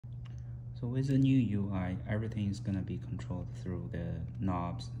So with the new UI, everything is gonna be controlled through the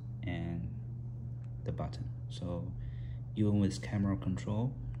knobs and the button. So even with camera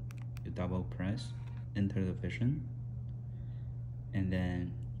control, you double press, enter the vision, and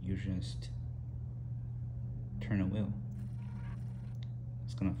then you just turn the wheel.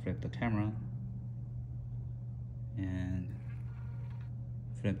 It's gonna flip the camera and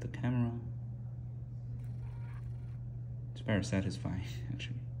flip the camera. It's very satisfying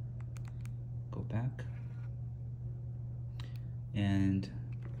actually. Go back, and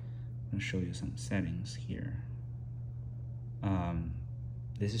I'm gonna show you some settings here.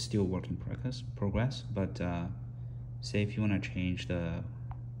 This is still work in progress, but say if you want to change the,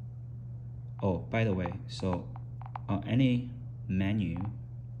 oh, by the way, so on any menu,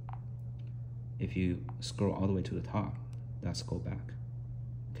 if you scroll all the way to the top, that's go back.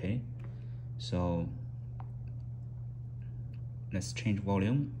 Okay, so let's change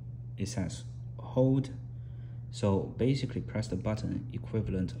volume. It says hold, so basically press the button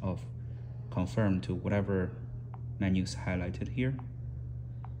equivalent of confirm to whatever menus highlighted here.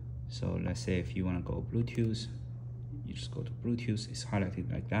 So let's say if you want to go Bluetooth, you just go to Bluetooth. It's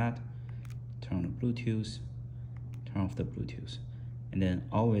highlighted like that. Turn on the Bluetooth, turn off the Bluetooth, and then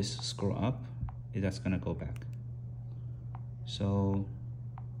always scroll up. That's gonna go back. So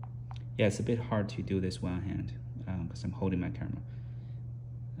yeah, it's a bit hard to do this one hand because I'm holding my camera.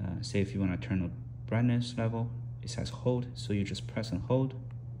 Say if you want to turn the brightness level, it says hold, so you just press and hold,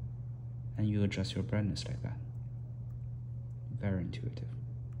 and you adjust your brightness like that. Very intuitive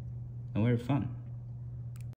and very fun.